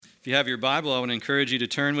If you have your Bible, I want to encourage you to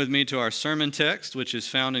turn with me to our sermon text, which is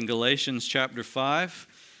found in Galatians chapter 5.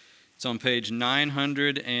 It's on page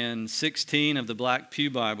 916 of the Black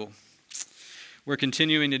Pew Bible. We're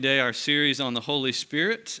continuing today our series on the Holy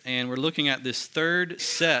Spirit, and we're looking at this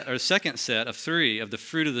second set of three of the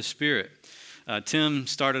fruit of the Spirit. Tim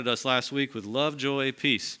started us last week with love, joy,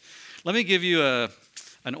 peace. Let me give you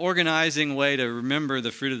an organizing way to remember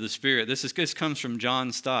the fruit of the Spirit. This comes from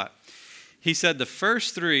John Stott. He said the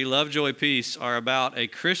first three, love, joy, peace, are about a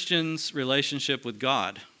Christian's relationship with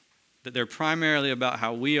God, that they're primarily about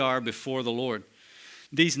how we are before the Lord.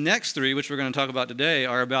 These next three, which we're going to talk about today,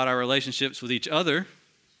 are about our relationships with each other,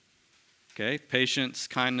 okay, patience,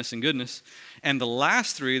 kindness, and goodness. And the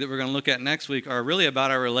last three that we're going to look at next week are really about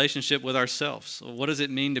our relationship with ourselves. So what does it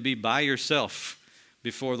mean to be by yourself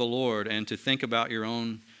before the Lord and to think about your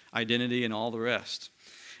own identity and all the rest?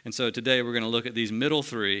 And so today we're going to look at these middle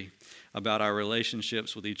three about our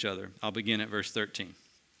relationships with each other. I'll begin at verse 13.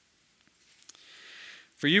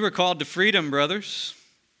 For you were called to freedom, brothers.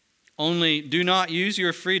 Only do not use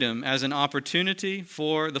your freedom as an opportunity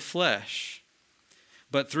for the flesh,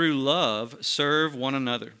 but through love serve one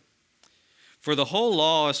another. For the whole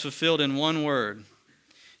law is fulfilled in one word: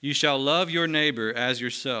 you shall love your neighbor as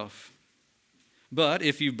yourself. But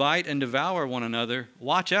if you bite and devour one another,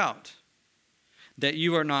 watch out that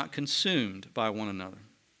you are not consumed by one another.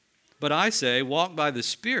 But I say, walk by the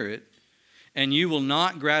Spirit, and you will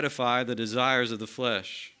not gratify the desires of the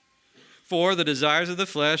flesh. For the desires of the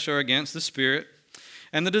flesh are against the Spirit,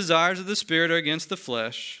 and the desires of the Spirit are against the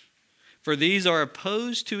flesh. For these are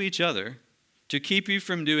opposed to each other to keep you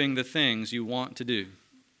from doing the things you want to do.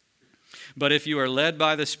 But if you are led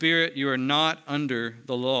by the Spirit, you are not under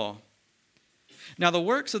the law. Now the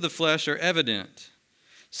works of the flesh are evident: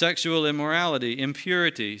 sexual immorality,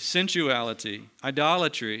 impurity, sensuality,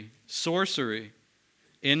 idolatry, sorcery,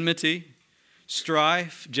 enmity,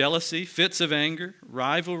 strife, jealousy, fits of anger,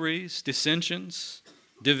 rivalries, dissensions,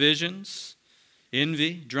 divisions,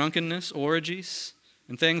 envy, drunkenness, orgies,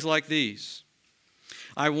 and things like these.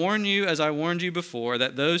 I warn you, as I warned you before,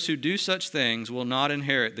 that those who do such things will not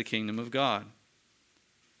inherit the kingdom of God.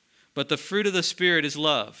 But the fruit of the Spirit is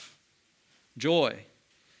love, joy,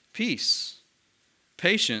 peace,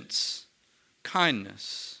 patience,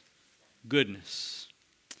 kindness, goodness.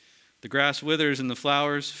 The grass withers and the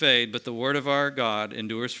flowers fade, but the word of our God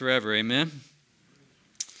endures forever. Amen?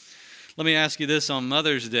 Let me ask you this on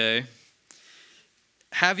Mother's Day.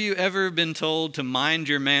 Have you ever been told to mind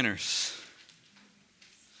your manners?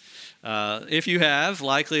 If you have,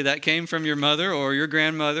 likely that came from your mother or your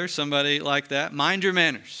grandmother, somebody like that. Mind your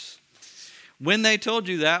manners. When they told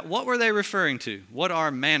you that, what were they referring to? What are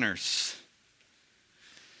manners?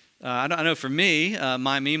 I know for me,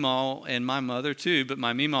 my meemaw and my mother too, but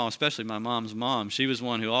my meemaw, especially my mom's mom, she was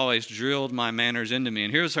one who always drilled my manners into me.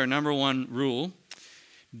 And here's her number one rule: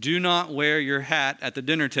 do not wear your hat at the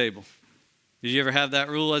dinner table. Did you ever have that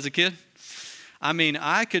rule as a kid? I mean,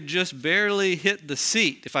 I could just barely hit the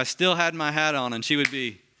seat if I still had my hat on, and she would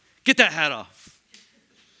be, get that hat off.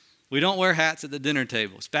 We don't wear hats at the dinner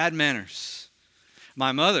table. It's bad manners.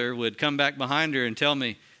 My mother would come back behind her and tell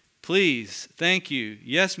me, please, thank you,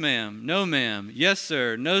 yes ma'am, no ma'am, yes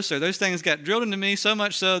sir, no sir. Those things got drilled into me so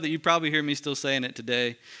much so that you probably hear me still saying it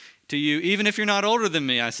today to you. Even if you're not older than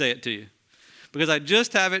me, I say it to you. Because I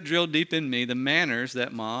just have it drilled deep in me, the manners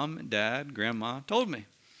that mom, dad, grandma told me.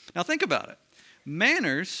 Now think about it.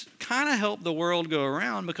 Manners kind of help the world go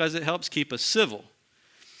around because it helps keep us civil.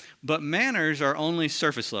 But manners are only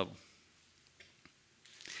surface level.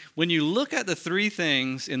 When you look at the three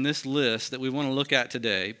things in this list that we want to look at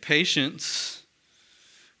today, patience,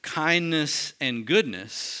 kindness, and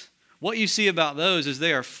goodness, what you see about those is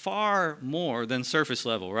they are far more than surface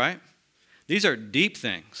level, right? These are deep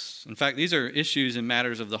things. In fact, these are issues and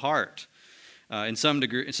matters of the heart. In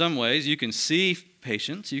some ways, you can see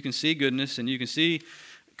patience, you can see goodness, and you can see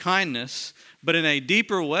kindness, but in a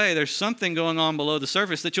deeper way, there's something going on below the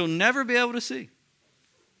surface that you'll never be able to see.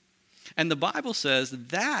 And the Bible says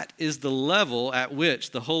that is the level at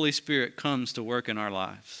which the Holy Spirit comes to work in our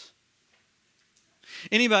lives.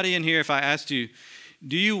 Anybody in here, if I asked you,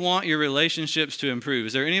 do you want your relationships to improve?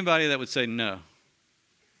 Is there anybody that would say no?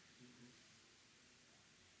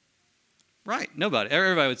 Right, nobody.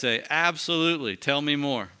 Everybody would say, absolutely, tell me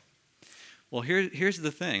more. Well, here's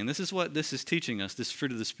the thing, and this is what this is teaching us, this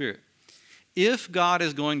fruit of the Spirit. If God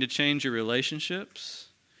is going to change your relationships,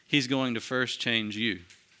 He's going to first change you.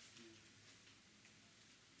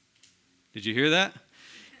 Did you hear that?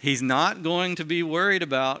 He's not going to be worried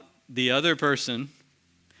about the other person.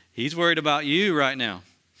 He's worried about you right now.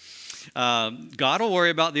 God will worry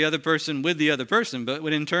about the other person with the other person, but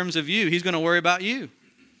in terms of you, he's going to worry about you.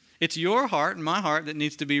 It's your heart and my heart that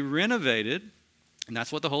needs to be renovated, and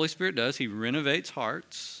that's what the Holy Spirit does. He renovates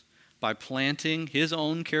hearts by planting his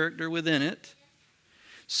own character within it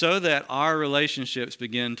so that our relationships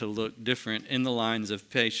begin to look different in the lines of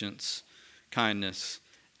patience, kindness,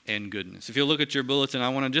 and goodness. If you'll look at your bulletin, I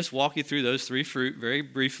want to just walk you through those 3 fruit very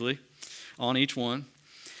briefly on each one.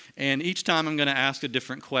 And each time I'm going to ask a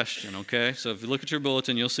different question, okay? So if you look at your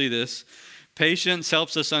bulletin, you'll see this. Patience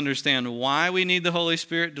helps us understand why we need the Holy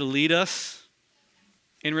Spirit to lead us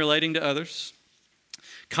in relating to others.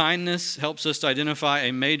 Kindness helps us to identify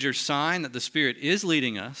a major sign that the Spirit is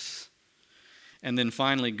leading us. And then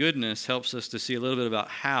finally, goodness helps us to see a little bit about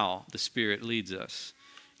how the Spirit leads us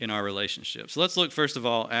in our relationships. So let's look first of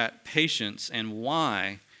all at patience and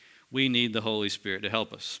why we need the Holy Spirit to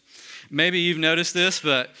help us. Maybe you've noticed this,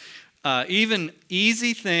 but even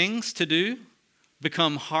easy things to do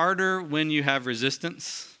become harder when you have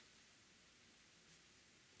resistance.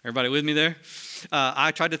 Everybody with me there?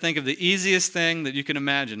 I tried to think of the easiest thing that you can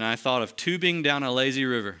imagine. I thought of tubing down a lazy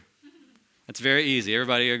river. That's very easy.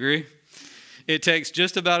 Everybody agree? It takes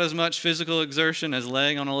just about as much physical exertion as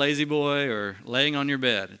laying on a lazy boy or laying on your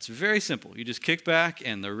bed. It's very simple. You just kick back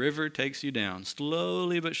and the river takes you down,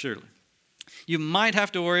 slowly but surely. You might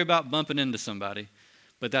have to worry about bumping into somebody,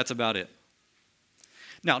 but that's about it.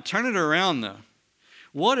 Now, turn it around though.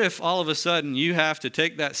 What if all of a sudden you have to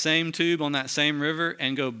take that same tube on that same river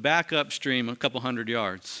and go back upstream a couple hundred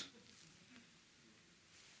yards?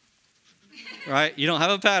 Right? You don't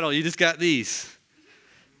have a paddle, you just got these.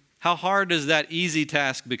 How hard does that easy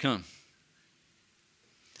task become?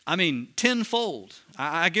 I mean, tenfold.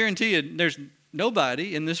 I guarantee you there's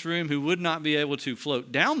nobody in this room who would not be able to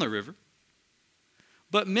float down the river.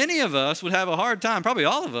 But many of us would have a hard time, probably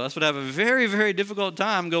all of us would have a very, very difficult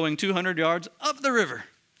time going 200 yards up the river.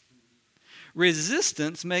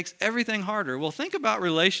 Resistance makes everything harder. Well, think about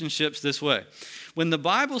relationships this way. When the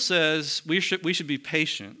Bible says we should be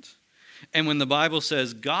patient, and when the Bible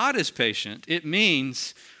says God is patient, it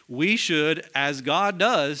means we should, as God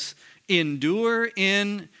does, endure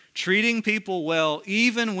in treating people well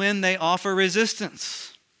even when they offer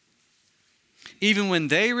resistance. Even when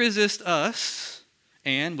they resist us,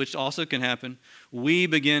 and, which also can happen, we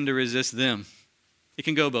begin to resist them. It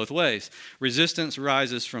can go both ways. Resistance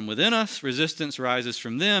rises from within us. Resistance rises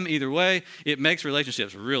from them. Either way, it makes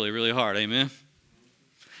relationships really, really hard. Amen?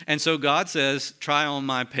 And so God says, try on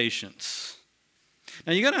my patience.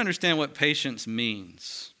 Now, you got to understand what patience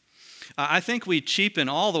means. I think we cheapen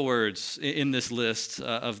all the words in this list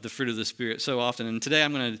of the fruit of the Spirit so often. And today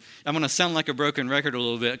I'm going to sound like a broken record a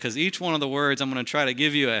little bit because each one of the words I'm going to try to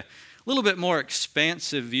give you a little bit more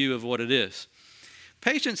expansive view of what it is.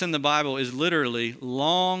 Patience in the Bible is literally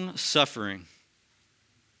long suffering.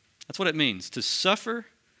 That's what it means, to suffer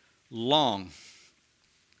long.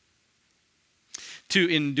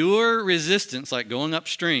 To endure resistance, like going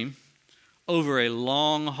upstream, over a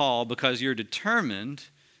long haul because you're determined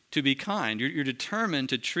to be kind. You're determined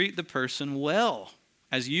to treat the person well,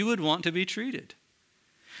 as you would want to be treated.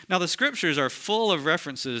 Now, the scriptures are full of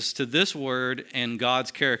references to this word and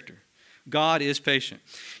God's character. God is patient.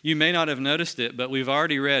 You may not have noticed it, but we've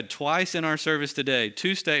already read twice in our service today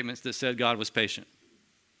 2 statements that said God was patient.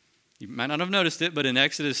 You might not have noticed it, but in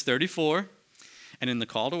Exodus 34 and in the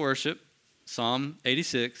call to worship, Psalm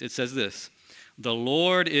 86, it says this: the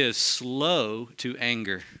Lord is slow to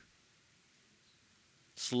anger.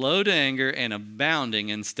 Slow to anger and abounding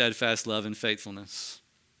in steadfast love and faithfulness.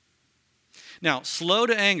 Now, slow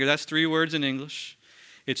to anger, that's 3 words in English.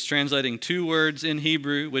 It's translating 2 words in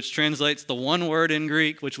Hebrew, which translates the 1 word in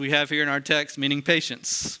Greek, which we have here in our text, meaning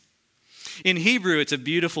patience. In Hebrew, it's a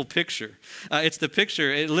beautiful picture. It's the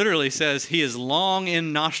picture, it literally says, he is long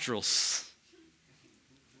in nostrils.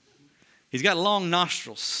 He's got long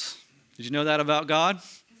nostrils. Did you know that about God?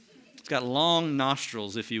 He's got long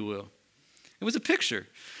nostrils, if you will. It was a picture.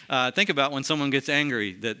 Think about when someone gets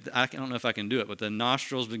angry, that I don't know if I can do it, but the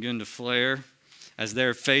nostrils begin to flare as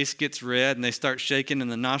their face gets red and they start shaking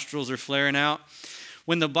and the nostrils are flaring out.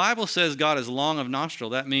 When the Bible says God is long of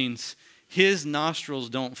nostril, that means his nostrils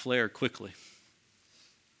don't flare quickly.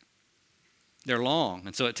 They're long,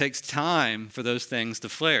 and so it takes time for those things to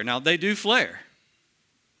flare. Now, they do flare.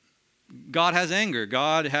 God has anger.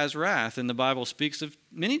 God has wrath. And the Bible speaks of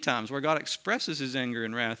many times where God expresses his anger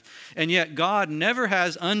and wrath. And yet God never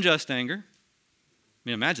has unjust anger. I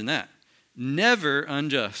mean, imagine that. Never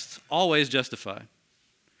unjust. Always justified.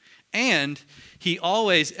 And he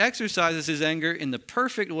always exercises his anger in the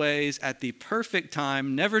perfect ways at the perfect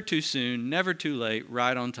time, never too soon, never too late,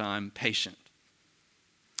 right on time, patient.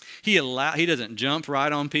 He doesn't jump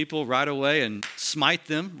right on people right away and smite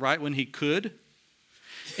them right when he could.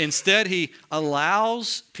 Instead, he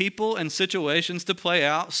allows people and situations to play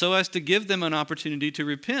out so as to give them an opportunity to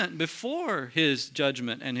repent before his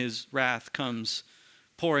judgment and his wrath comes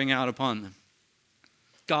pouring out upon them.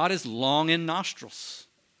 God is long in nostrils.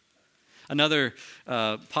 Another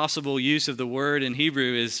possible use of the word in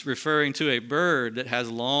Hebrew is referring to a bird that has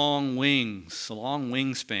long wings, a long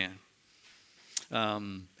wingspan.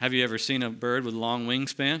 Have you ever seen a bird with a long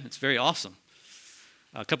wingspan? It's very awesome.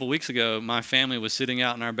 A couple weeks ago, my family was sitting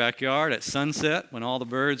out in our backyard at sunset when all the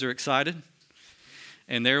birds are excited.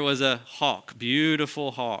 And there was a hawk,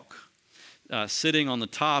 beautiful hawk, sitting on the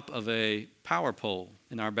top of a power pole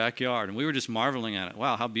in our backyard. And we were just marveling at it.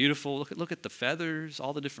 Wow, how beautiful. Look at the feathers,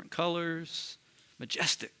 all the different colors.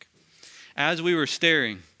 Majestic. As we were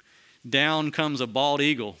staring, down comes a bald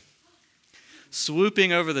eagle,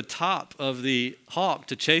 swooping over the top of the hawk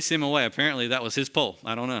to chase him away. Apparently that was his pole.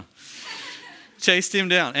 I don't know. Chased him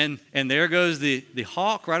down. And there goes the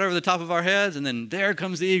hawk right over the top of our heads, and then there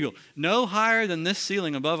comes the eagle. No higher than this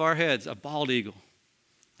ceiling above our heads, a bald eagle.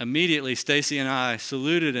 Immediately, Stacy and I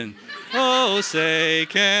saluted and, oh, say,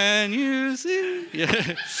 can you see?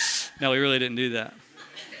 Yeah. No, we really didn't do that.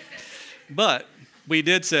 But we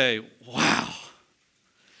did say, wow,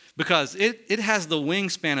 because it has the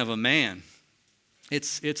wingspan of a man.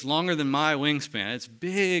 It's longer than my wingspan. It's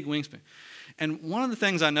big wingspan. And one of the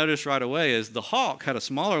things I noticed right away is the hawk had a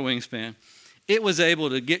smaller wingspan. It was able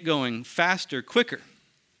to get going faster, quicker.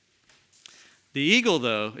 The eagle,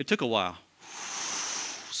 though, it took a while.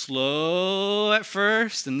 Slow at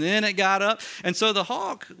first, and then it got up. And so the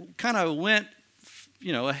hawk kind of went,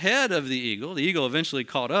 ahead of the eagle. The eagle eventually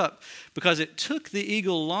caught up because it took the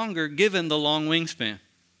eagle longer given the long wingspan.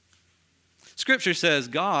 Scripture says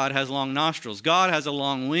God has long nostrils. God has a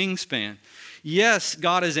long wingspan. Yes,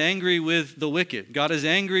 God is angry with the wicked. God is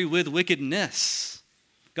angry with wickedness.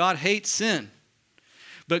 God hates sin.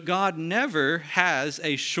 But God never has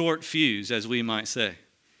a short fuse, as we might say.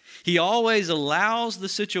 He always allows the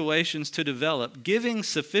situations to develop, giving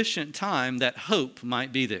sufficient time that hope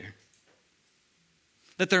might be there.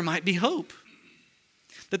 That there might be hope.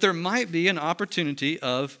 That there might be an opportunity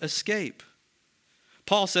of escape.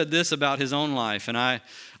 Paul said this about his own life, and I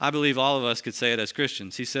believe all of us could say it as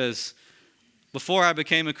Christians. He says, before I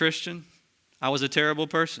became a Christian, I was a terrible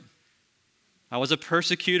person. I was a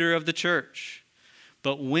persecutor of the church.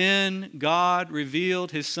 But when God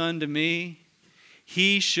revealed his Son to me,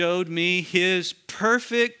 he showed me his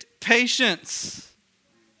perfect patience.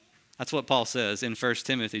 That's what Paul says in 1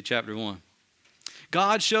 Timothy chapter 1.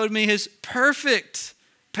 God showed me his perfect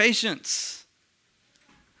patience.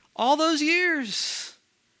 All those years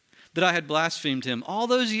that I had blasphemed him, all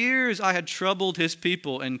those years I had troubled his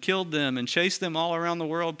people and killed them and chased them all around the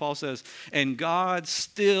world, Paul says, and God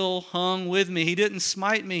still hung with me. He didn't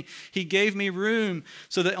smite me. He gave me room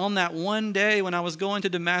so that on that one day when I was going to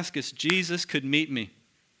Damascus, Jesus could meet me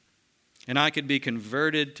and I could be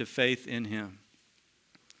converted to faith in him.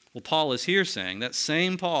 Well, Paul is here saying, that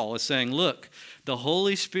same Paul is saying, look, the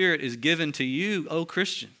Holy Spirit is given to you, O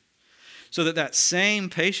Christian, so that same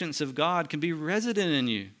patience of God can be resident in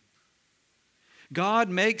you. God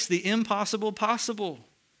makes the impossible possible.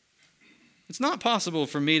 It's not possible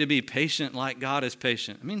for me to be patient like God is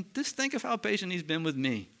patient. I mean, just think of how patient he's been with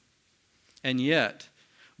me. And yet,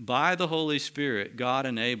 by the Holy Spirit, God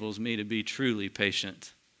enables me to be truly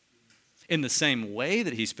patient. In the same way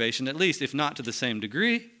that he's patient, at least, if not to the same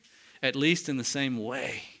degree, at least in the same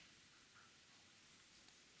way.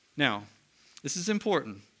 Now, this is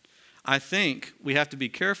important. I think we have to be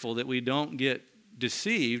careful that we don't get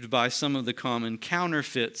deceived by some of the common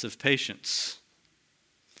counterfeits of patience.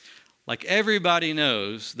 Like everybody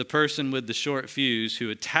knows, the person with the short fuse who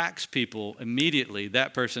attacks people immediately,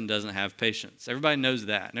 that person doesn't have patience. Everybody knows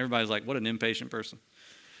that. And everybody's like, what an impatient person.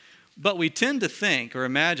 But we tend to think or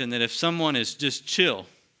imagine that if someone is just chill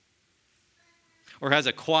or has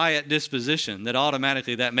a quiet disposition, that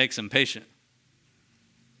automatically that makes them patient.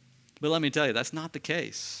 But let me tell you, that's not the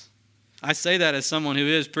case. I say that as someone who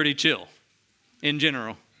is pretty chill in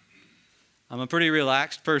general. I'm a pretty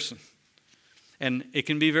relaxed person. And it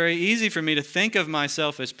can be very easy for me to think of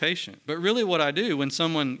myself as patient. But really what I do, when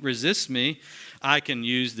someone resists me, I can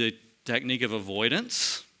use the technique of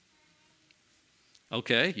avoidance.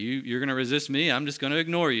 Okay, you're going to resist me, I'm just going to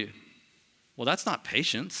ignore you. Well, that's not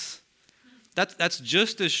patience. That's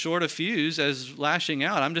just as short a fuse as lashing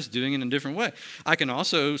out. I'm just doing it in a different way. I can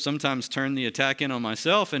also sometimes turn the attack in on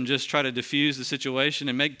myself and just try to diffuse the situation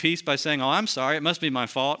and make peace by saying, oh, I'm sorry. It must be my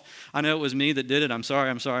fault. I know it was me that did it. I'm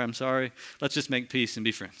sorry. Let's just make peace and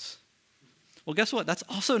be friends. Well, guess what? That's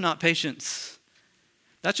also not patience.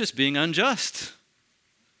 That's just being unjust.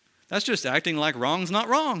 That's just acting like wrong's not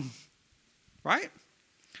wrong, right?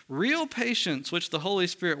 Real patience, which the Holy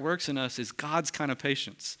Spirit works in us, is God's kind of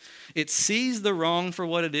patience. It sees the wrong for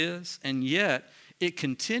what it is, and yet it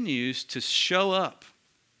continues to show up.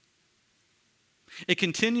 It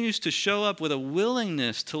continues to show up with a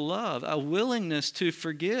willingness to love, a willingness to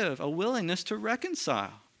forgive, a willingness to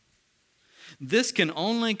reconcile. This can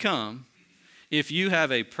only come if you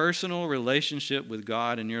have a personal relationship with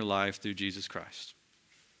God in your life through Jesus Christ.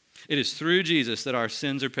 It is through Jesus that our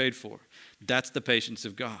sins are paid for. That's the patience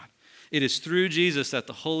of God. It is through Jesus that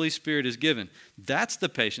the Holy Spirit is given. That's the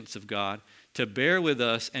patience of God, to bear with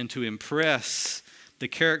us and to impress the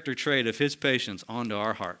character trait of his patience onto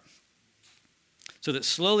our heart. So that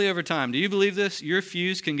slowly over time, do you believe this? Your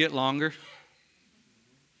fuse can get longer.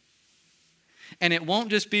 And it won't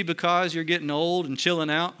just be because you're getting old and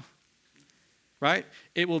chilling out, right?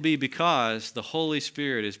 It will be because the Holy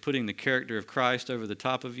Spirit is putting the character of Christ over the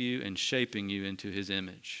top of you and shaping you into his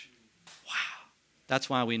image. Wow. That's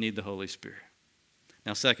why we need the Holy Spirit.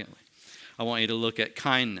 Now, secondly, I want you to look at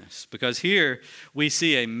kindness, because here we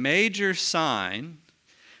see a major sign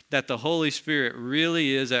that the Holy Spirit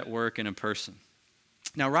really is at work in a person.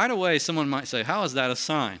 Now, right away, someone might say, how is that a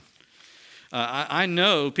sign? I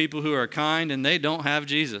know people who are kind and they don't have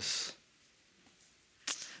Jesus.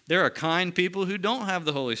 There are kind people who don't have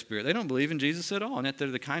the Holy Spirit. They don't believe in Jesus at all, and yet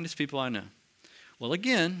they're the kindest people I know. Well,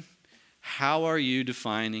 again, how are you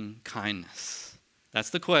defining kindness? That's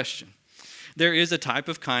the question. There is a type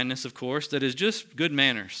of kindness, of course, that is just good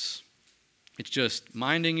manners. It's just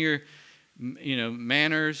minding your,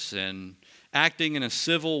 manners and acting in a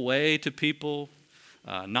civil way to people,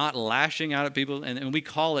 not lashing out at people, and we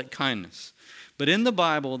call it kindness. But in the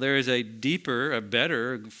Bible, there is a deeper, a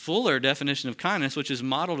better, fuller definition of kindness, which is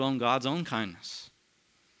modeled on God's own kindness.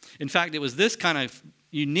 In fact, it was this kind of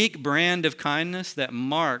unique brand of kindness that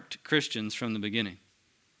marked Christians from the beginning.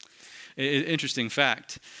 Interesting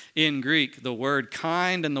fact. In Greek, the word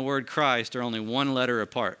kind and the word Christ are only one letter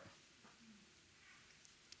apart.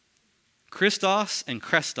 Christos and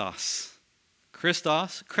Krestos.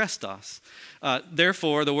 Christos, Krestos.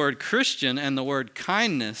 Therefore, the word Christian and the word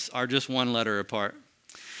kindness are just one letter apart.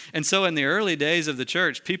 And so in the early days of the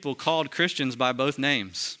church, people called Christians by both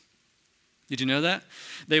names. Did you know that?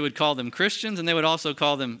 They would call them Christians, and they would also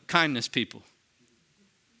call them kindness people.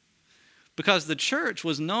 Because the church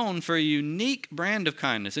was known for a unique brand of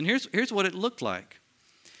kindness. And here's what it looked like.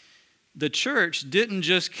 The church didn't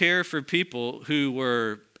just care for people who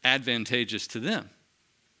were advantageous to them.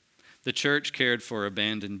 The church cared for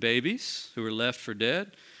abandoned babies who were left for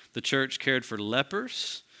dead. The church cared for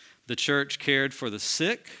lepers. The church cared for the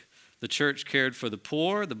sick. The church cared for the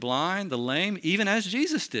poor, the blind, the lame, even as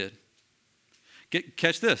Jesus did.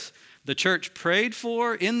 Catch this. The church prayed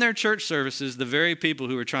for, in their church services, the very people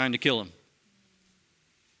who were trying to kill him.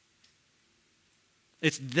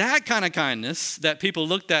 It's that kind of kindness that people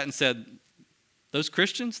looked at and said, those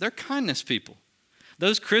Christians, they're kindness people.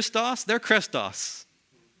 Those Christos, they're Krestos.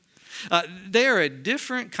 They are a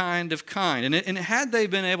different kind of kind. And had they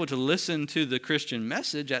been able to listen to the Christian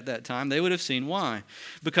message at that time, they would have seen why.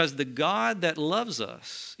 Because the God that loves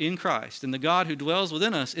us in Christ and the God who dwells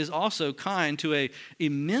within us is also kind to an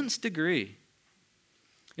immense degree.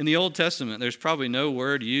 In the Old Testament, there's probably no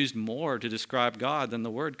word used more to describe God than the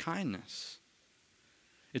word kindness.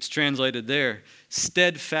 It's translated there,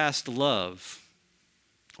 steadfast love.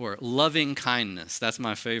 Or loving kindness. That's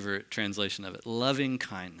my favorite translation of it. Loving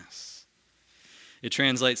kindness. It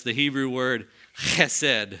translates the Hebrew word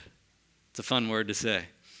chesed. It's a fun word to say.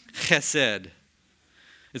 Chesed.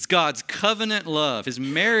 It's God's covenant love, his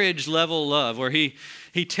marriage level love, where he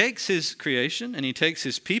takes his creation and he takes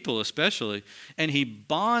his people especially, and he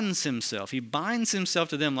bonds himself. He binds himself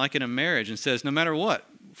to them like in a marriage and says, no matter what,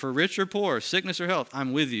 for rich or poor, sickness or health,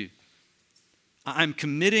 I'm with you. I'm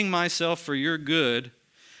committing myself for your good,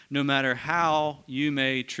 no matter how you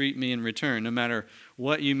may treat me in return, no matter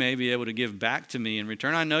what you may be able to give back to me in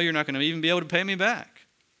return. I know you're not going to even be able to pay me back.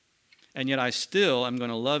 And yet I still am going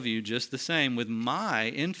to love you just the same with my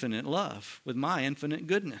infinite love, with my infinite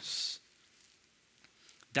goodness.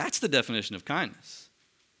 That's the definition of kindness.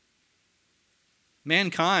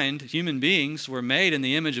 Mankind, human beings, were made in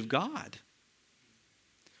the image of God.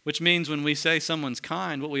 Which means when we say someone's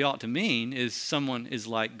kind, what we ought to mean is someone is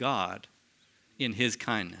like God in his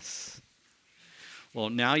kindness. Well,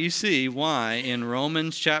 now you see why in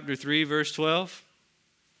Romans chapter 3, verse 12,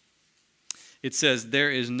 it says, there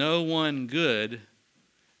is no one good,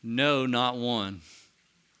 no, not one.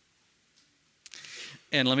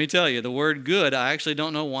 And let me tell you, the word good, I actually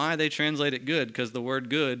don't know why they translate it good, because the word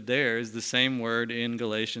good there is the same word in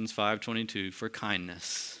Galatians 5:22 for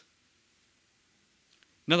kindness.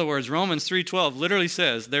 In other words, Romans 3:12 literally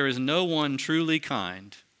says, there is no one truly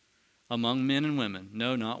kind among men and women.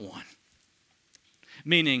 No, not one.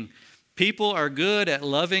 Meaning, people are good at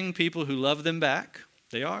loving people who love them back.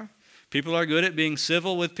 They are. People are good at being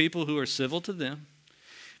civil with people who are civil to them.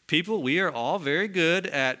 We are all very good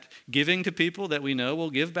at giving to people that we know will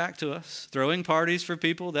give back to us, throwing parties for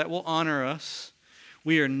people that will honor us.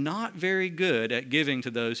 We are not very good at giving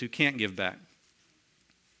to those who can't give back,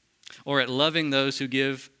 or at loving those who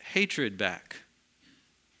give hatred back.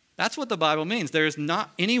 That's what the Bible means. There is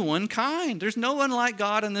not anyone kind. There's no one like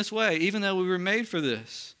God in this way, even though we were made for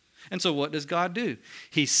this. And so what does God do?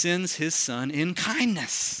 He sends his Son in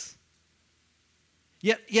kindness.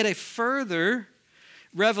 Yet a further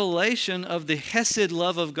revelation of the Hesed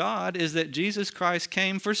love of God is that Jesus Christ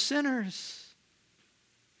came for sinners.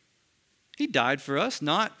 He died for us,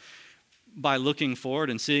 not by looking forward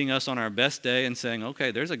and seeing us on our best day and saying,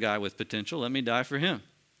 okay, there's a guy with potential, let me die for him.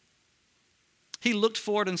 He looked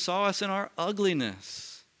forward and saw us in our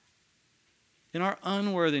ugliness, in our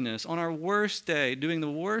unworthiness, on our worst day, doing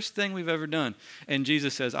the worst thing we've ever done. And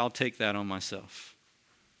Jesus says, I'll take that on myself.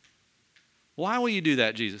 Why will you do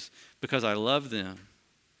that, Jesus? Because I love them.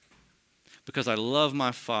 Because I love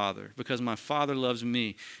my Father. Because my Father loves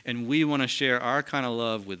me. And we want to share our kind of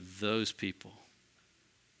love with those people.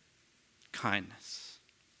 Kindness.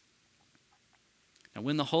 Now,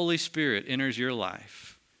 when the Holy Spirit enters your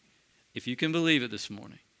life, if you can believe it this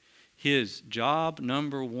morning, his job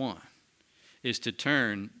number one is to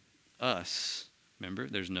turn us, remember,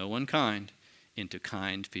 there's no one kind, into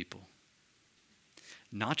kind people.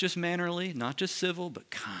 Not just mannerly, not just civil, but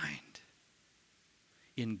kind.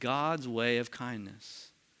 In God's way of kindness.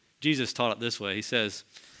 Jesus taught it this way. He says,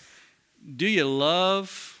 do you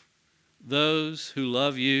love those who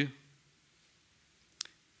love you?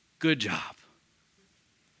 Good job.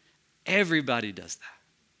 Everybody does that.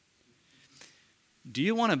 Do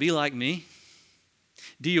you want to be like me?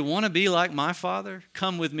 Do you want to be like my Father?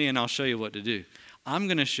 Come with me and I'll show you what to do. I'm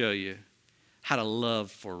going to show you how to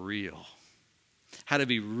love for real. How to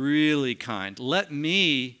be really kind. Let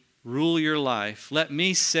me rule your life. Let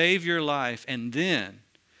me save your life. And then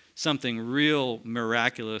something real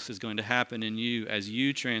miraculous is going to happen in you as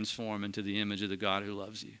you transform into the image of the God who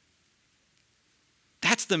loves you.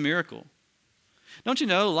 That's the miracle. Don't you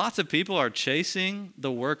know, lots of people are chasing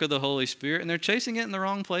the work of the Holy Spirit, and they're chasing it in the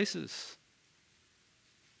wrong places.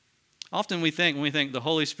 Often when we think the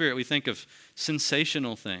Holy Spirit, we think of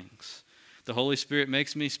sensational things. The Holy Spirit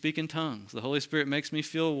makes me speak in tongues. The Holy Spirit makes me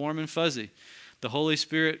feel warm and fuzzy. The Holy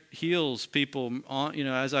Spirit heals people,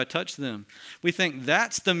 as I touch them. We think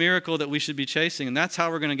that's the miracle that we should be chasing, and that's how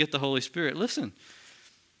we're going to get the Holy Spirit. Listen,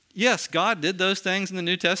 yes, God did those things in the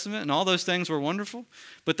New Testament, and all those things were wonderful,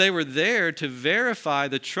 but they were there to verify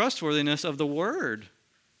the trustworthiness of the Word.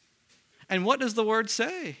 And what does the Word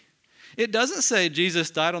say? It doesn't say Jesus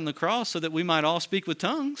died on the cross so that we might all speak with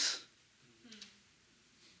tongues.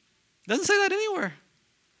 It doesn't say that anywhere.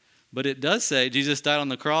 But it does say Jesus died on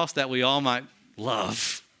the cross that we all might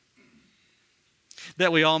love.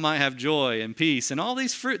 That we all might have joy and peace and all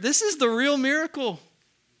these fruit. This is the real miracle.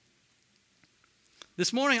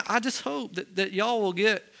 This morning, I just hope that y'all will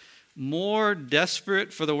get more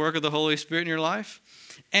desperate for the work of the Holy Spirit in your life,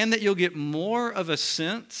 and that you'll get more of a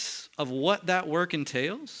sense of what that work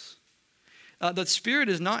entails. The Spirit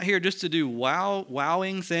is not here just to do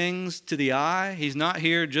wowing things to the eye. He's not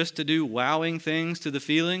here just to do wowing things to the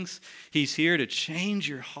feelings. He's here to change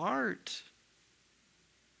your heart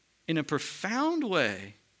in a profound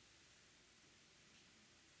way.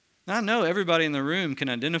 Now, I know everybody in the room can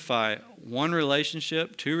identify one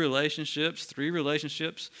relationship, two relationships, three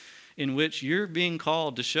relationships in which you're being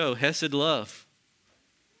called to show Hesed love.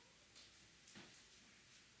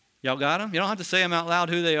 Y'all got them? You don't have to say them out loud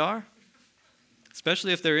who they are,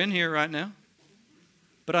 especially if they're in here right now.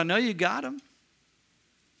 But I know you got them.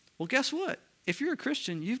 Well, guess what? If you're a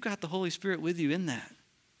Christian, you've got the Holy Spirit with you in that.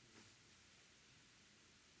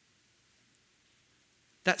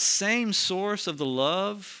 That same source of the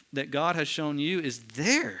love that God has shown you is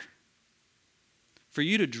there for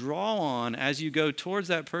you to draw on as you go towards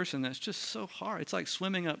that person that's just so hard. It's like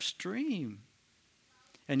swimming upstream.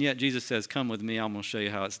 And yet Jesus says, come with me, I'm going to show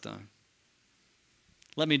you how it's done.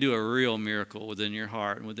 Let me do a real miracle within your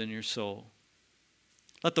heart and within your soul.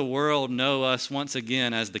 Let the world know us once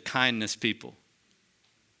again as the kindness people.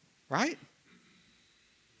 Right?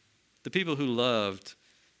 The people who loved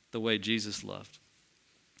the way Jesus loved.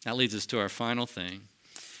 That leads us to our final thing,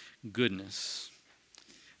 goodness.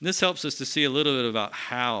 This helps us to see a little bit about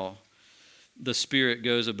how the Spirit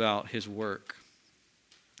goes about his work.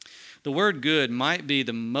 The word good might be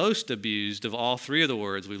the most abused of all three of the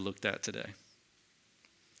words we looked at today.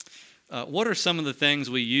 What are some of the things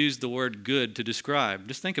we use the word good to describe?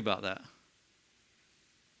 Just think about that.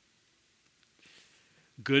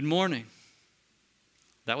 Good morning.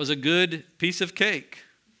 That was a good piece of cake.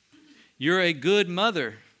 You're a good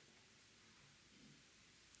mother.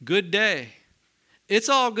 Good day. It's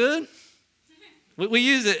all good. We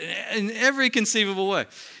use it in every conceivable way.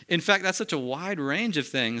 In fact, that's such a wide range of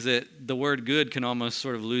things that the word good can almost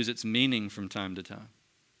sort of lose its meaning from time to time.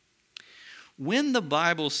 When the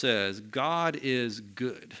Bible says God is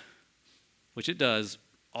good, which it does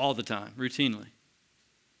all the time, routinely,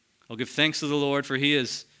 I'll give thanks to the Lord for he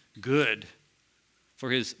is good,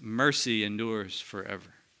 for his mercy endures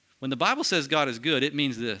forever. When the Bible says God is good, it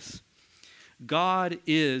means this: God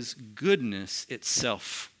is goodness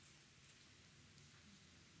itself.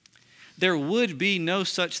 There would be no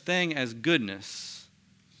such thing as goodness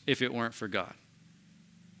if it weren't for God.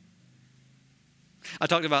 I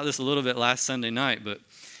talked about this a little bit last Sunday night, but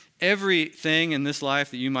everything in this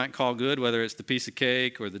life that you might call good, whether it's the piece of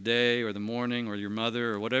cake or the day or the morning or your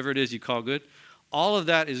mother or whatever it is you call good, all of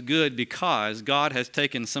that is good because God has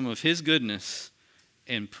taken some of his goodness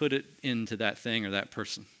and put it into that thing or that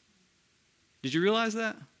person. Did you realize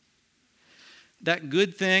that? That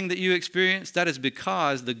good thing that you experience, that is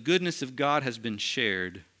because the goodness of God has been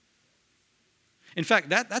shared. In fact,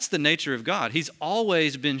 that's the nature of God. He's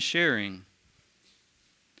always been sharing.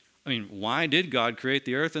 I mean, why did God create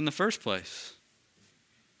the earth in the first place?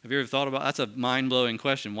 Have you ever thought about, that's a mind-blowing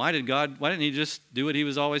question. Why didn't he just do what he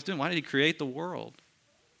was always doing? Why did he create the world?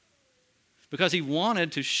 Because he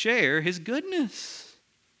wanted to share his goodness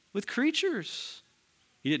with creatures.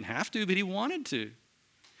 He didn't have to, but he wanted to.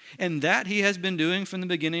 And that he has been doing from the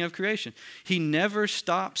beginning of creation. He never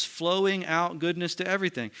stops flowing out goodness to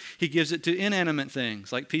everything. He gives it to inanimate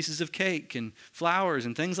things like pieces of cake and flowers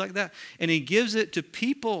and things like that. And he gives it to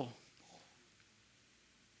people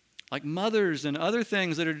like mothers and other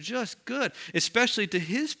things that are just good, especially to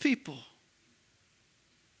his people,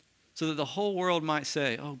 so that the whole world might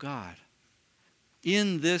say, oh God,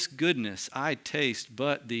 in this goodness I taste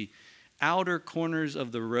but the outer corners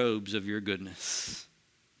of the robes of your goodness.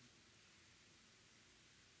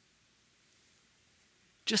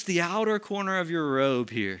 Just the outer corner of your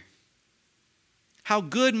robe here. How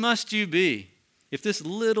good must you be if this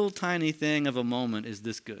little tiny thing of a moment is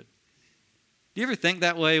this good? Do you ever think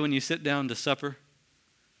that way when you sit down to supper?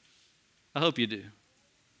 I hope you do.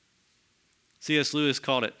 C.S. Lewis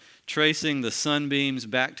called it tracing the sunbeams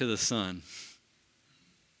back to the sun.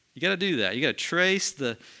 You got to do that. You got to trace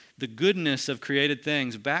the goodness of created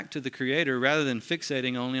things back to the Creator rather than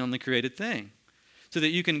fixating only on the created thing, so that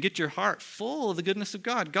you can get your heart full of the goodness of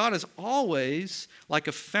God. God is always like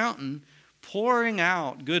a fountain pouring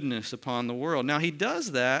out goodness upon the world. Now, he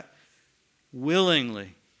does that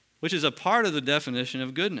willingly, which is a part of the definition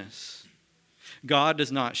of goodness. God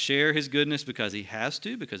does not share his goodness because he has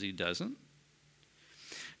to, because he doesn't.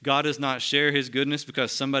 God does not share his goodness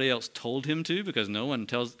because somebody else told him to, because no one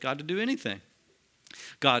tells God to do anything.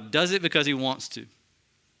 God does it because he wants to.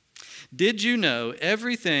 Did you know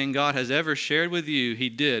everything God has ever shared with you, he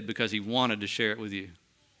did because he wanted to share it with you?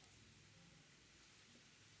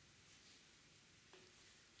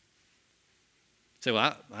 Say,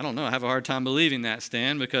 well, I don't know. I have a hard time believing that,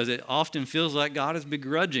 Stan, because it often feels like God is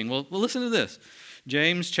begrudging. Well, listen to this.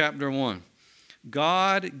 James chapter 1.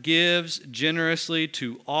 God gives generously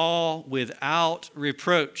to all without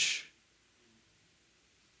reproach.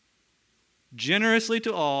 Generously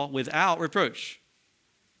to all without reproach.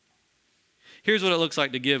 Here's what it looks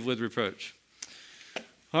like to give with reproach.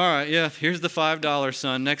 All right, yeah, here's the $5,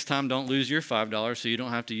 son. Next time, don't lose your $5 so you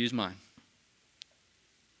don't have to use mine.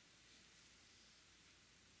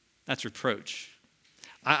 That's reproach.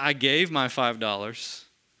 I gave my $5,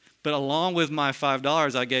 but along with my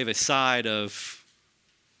 $5, I gave a side of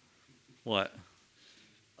what?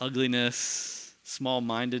 Ugliness,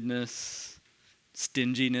 small-mindedness,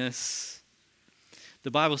 stinginess.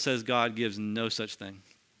 The Bible says God gives no such thing.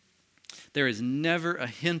 There is never a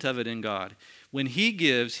hint of it in God. When he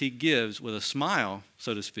gives with a smile,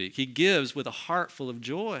 so to speak. He gives with a heart full of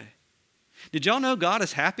joy. Did y'all know God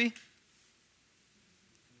is happy?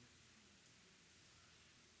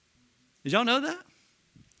 Did y'all know that?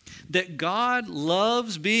 That God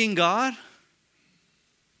loves being God?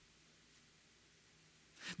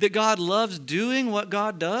 That God loves doing what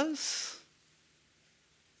God does?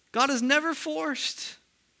 God is never forced.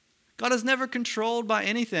 God is never controlled by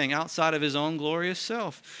anything outside of his own glorious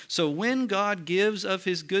self. So when God gives of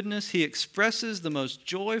his goodness, he expresses the most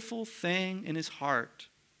joyful thing in his heart,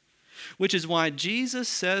 which is why Jesus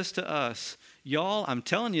says to us, y'all, I'm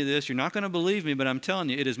telling you this, you're not going to believe me, but I'm telling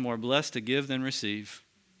you, it is more blessed to give than receive.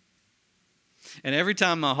 And every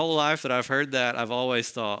time my whole life that I've heard that, I've always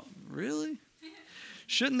thought, really?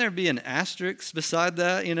 Shouldn't there be an asterisk beside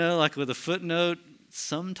that, like with a footnote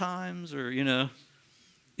sometimes, or,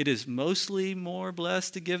 it is mostly more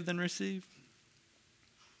blessed to give than receive?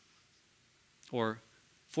 Or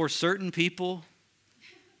for certain people?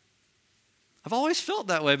 I've always felt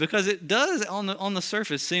that way because it does on the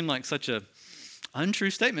surface seem like such a untrue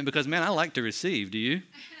statement because, man, I like to receive. Do you?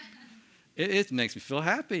 It makes me feel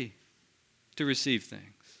happy to receive things.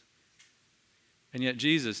 And yet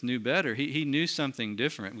Jesus knew better. He knew something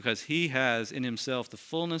different because he has in himself the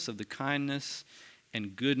fullness of the kindness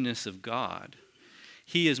and goodness of God.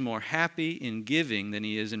 He is more happy in giving than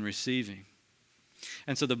he is in receiving.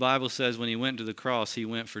 And so the Bible says when he went to the cross, he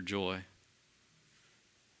went for joy.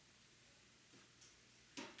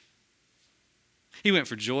 He went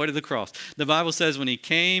for joy to the cross. The Bible says when he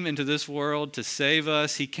came into this world to save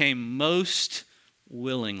us, he came most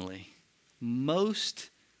willingly. Most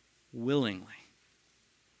willingly.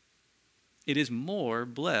 It is more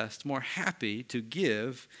blessed, more happy to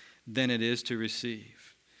give than it is to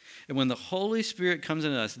receive. And when the Holy Spirit comes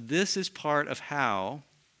into us, this is part of how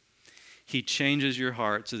he changes your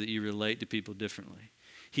heart so that you relate to people differently.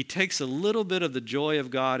 He takes a little bit of the joy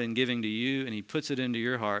of God in giving to you and he puts it into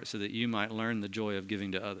your heart so that you might learn the joy of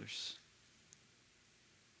giving to others.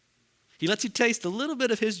 He lets you taste a little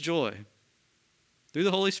bit of his joy through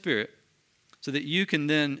the Holy Spirit so that you can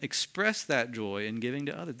then express that joy in giving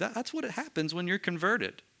to others. That's what happens when you're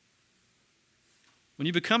converted. When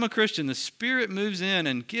you become a Christian, the Spirit moves in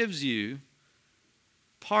and gives you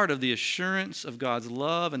part of the assurance of God's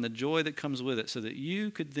love and the joy that comes with it so that you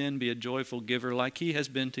could then be a joyful giver like he has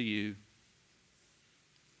been to you.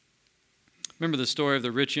 Remember the story of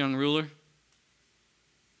the rich young ruler?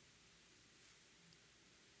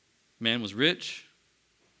 Man was rich,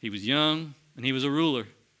 he was young, and he was a ruler.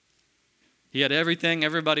 He had everything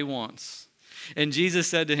everybody wants. And Jesus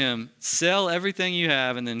said to him, sell everything you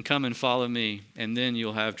have and then come and follow me, and then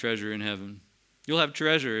you'll have treasure in heaven. You'll have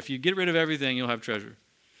treasure. If you get rid of everything, you'll have treasure.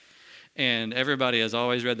 And everybody has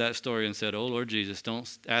always read that story and said, oh, Lord Jesus, don't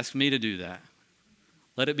ask me to do that.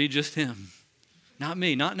 Let it be just him. Not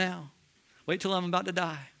me, not now. Wait till I'm about to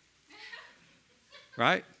die.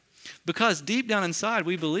 Right? Because deep down inside,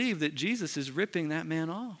 we believe that Jesus is ripping that man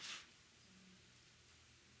off.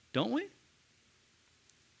 Don't we?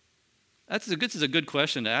 This is a good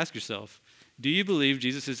question to ask yourself. Do you believe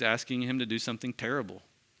Jesus is asking him to do something terrible?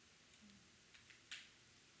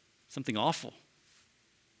 Something awful?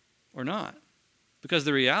 Or not? Because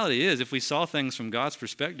the reality is, if we saw things from God's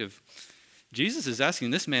perspective, Jesus is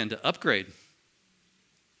asking this man to upgrade.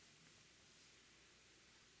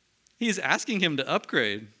 He is asking him to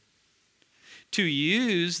upgrade, to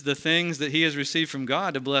use the things that he has received from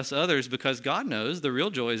God to bless others because God knows the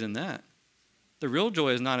real joy is in that. The real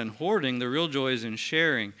joy is not in hoarding, the real joy is in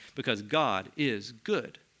sharing because God is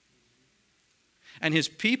good. And his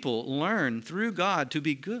people learn through God to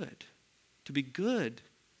be good. To be good.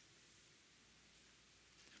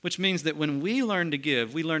 Which means that when we learn to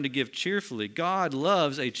give cheerfully. God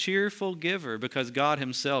loves a cheerful giver because God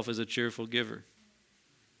himself is a cheerful giver.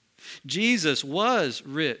 Jesus was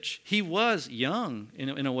rich. He was young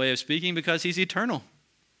in a way of speaking because he's eternal.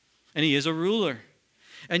 And he is a ruler.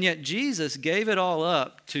 And yet Jesus gave it all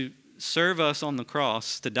up to serve us on the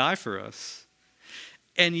cross, to die for us.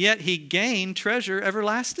 And yet he gained treasure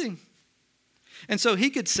everlasting. And so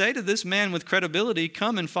he could say to this man with credibility,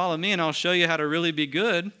 come and follow me and I'll show you how to really be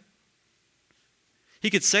good.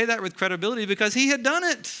 He could say that with credibility because he had done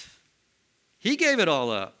it. He gave it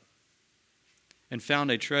all up and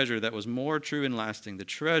found a treasure that was more true and lasting, the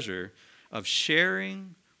treasure of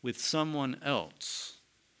sharing with someone else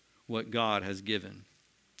what God has given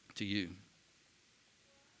to you.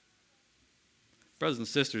 Brothers and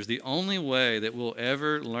sisters, the only way that we'll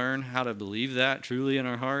ever learn how to believe that truly in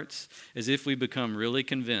our hearts is if we become really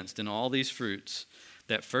convinced in all these fruits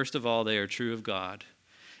that first of all they are true of God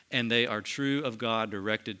and they are true of God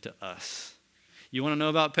directed to us. You want to know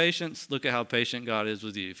about patience? Look at how patient God is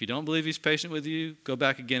with you. If you don't believe he's patient with you, go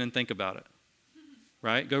back again and think about it.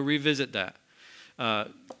 Right? Go revisit that.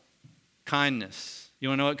 Kindness. You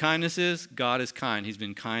want to know what kindness is? God is kind. He's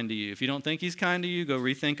been kind to you. If you don't think he's kind to you, go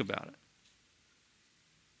rethink about it.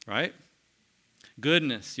 Right?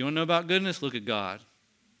 Goodness. You want to know about goodness? Look at God.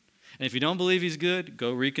 And if you don't believe he's good,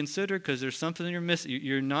 go reconsider, because there's something you're missing.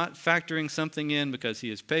 You're not factoring something in, because he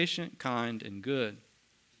is patient, kind, and good.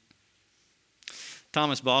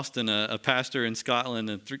 Thomas Boston, a pastor in Scotland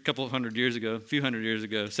a few hundred years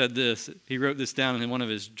ago, said this. He wrote this down in one of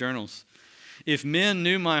his journals. If men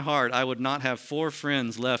knew my heart, I would not have 4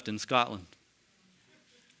 friends left in Scotland.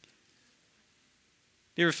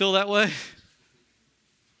 You ever feel that way?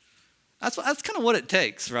 That's kind of what it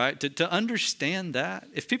takes, right? To understand that.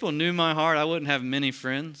 If people knew my heart, I wouldn't have many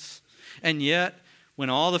friends. And yet,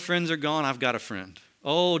 when all the friends are gone, I've got a friend.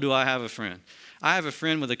 Oh, do I have a friend? I have a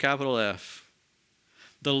friend with a capital F.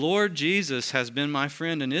 The Lord Jesus has been my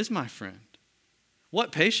friend and is my friend.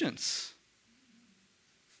 What patience.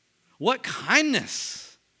 What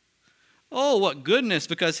kindness. Oh, what goodness,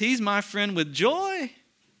 because he's my friend with joy.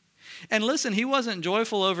 And listen, he wasn't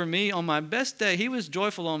joyful over me on my best day. He was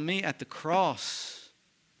joyful on me at the cross,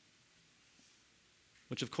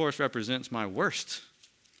 which of course represents my worst,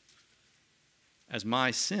 as my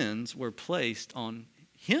sins were placed on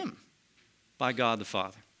him by God the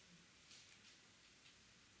Father.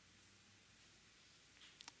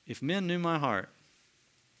 If men knew my heart,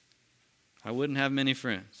 I wouldn't have many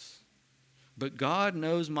friends. But God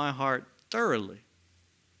knows my heart thoroughly,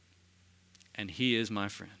 and he is my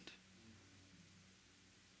friend.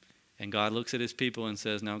 And God looks at his people and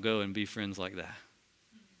says, now go and be friends like that.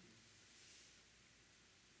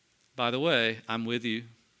 By the way, I'm with you.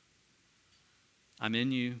 I'm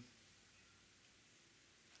in you.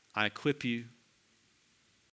 I equip you.